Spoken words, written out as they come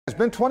It's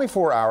been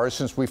 24 hours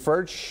since we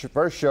first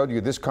showed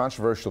you this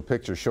controversial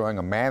picture showing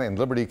a man in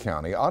Liberty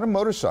County on a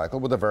motorcycle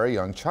with a very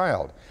young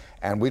child.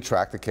 And we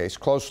tracked the case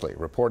closely,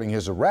 reporting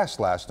his arrest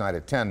last night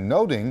at 10,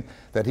 noting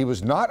that he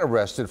was not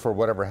arrested for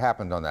whatever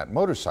happened on that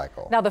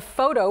motorcycle. Now, the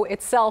photo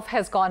itself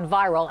has gone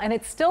viral, and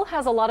it still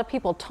has a lot of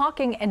people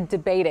talking and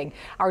debating.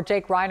 Our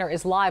Jake Reiner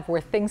is live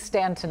where things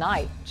stand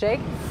tonight.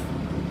 Jake?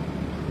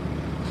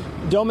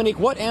 Dominique,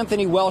 what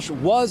Anthony Welsh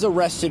was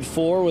arrested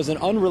for was an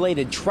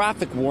unrelated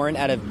traffic warrant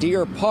out of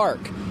Deer Park.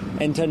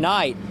 And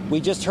tonight, we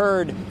just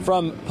heard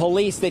from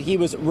police that he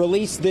was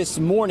released this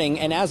morning.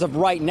 And as of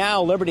right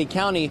now, Liberty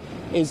County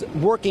is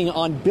working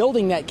on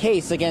building that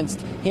case against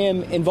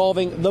him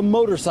involving the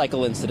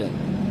motorcycle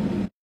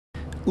incident.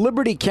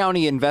 Liberty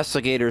County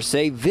investigators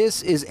say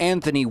this is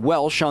Anthony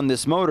Welsh on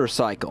this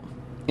motorcycle.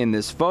 In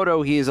this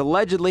photo, he is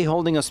allegedly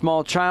holding a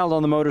small child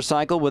on the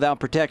motorcycle without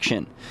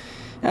protection.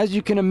 As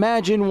you can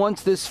imagine,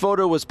 once this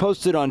photo was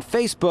posted on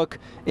Facebook,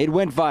 it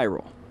went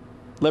viral.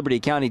 Liberty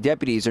County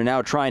deputies are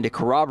now trying to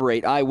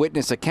corroborate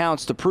eyewitness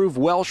accounts to prove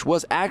Welsh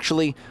was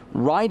actually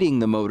riding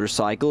the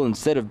motorcycle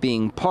instead of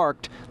being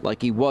parked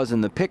like he was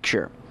in the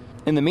picture.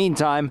 In the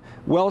meantime,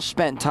 Welsh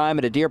spent time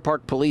at a Deer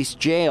Park police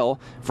jail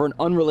for an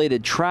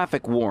unrelated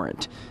traffic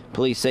warrant.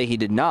 Police say he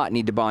did not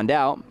need to bond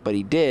out, but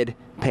he did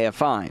pay a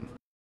fine.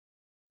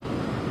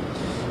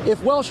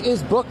 If Welsh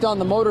is booked on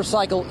the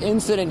motorcycle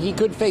incident, he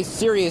could face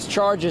serious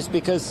charges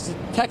because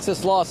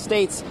Texas law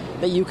states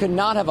that you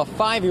cannot have a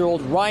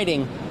 5-year-old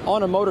riding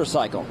on a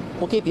motorcycle.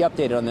 We'll keep you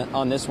updated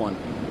on this one.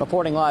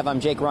 Reporting live,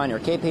 I'm Jake Reiner,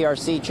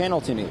 KPRC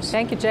Channel 2 News.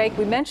 Thank you, Jake.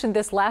 We mentioned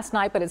this last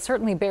night, but it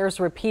certainly bears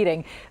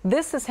repeating.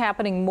 This is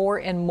happening more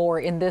and more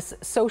in this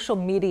social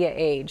media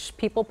age.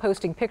 People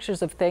posting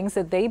pictures of things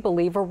that they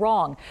believe are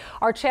wrong.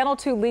 Our Channel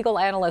 2 legal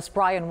analyst,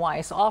 Brian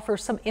Weiss,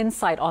 offers some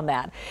insight on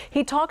that.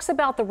 He talks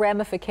about the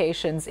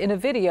ramifications in a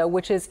video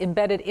which is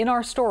embedded in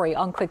our story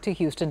on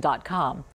click2houston.com.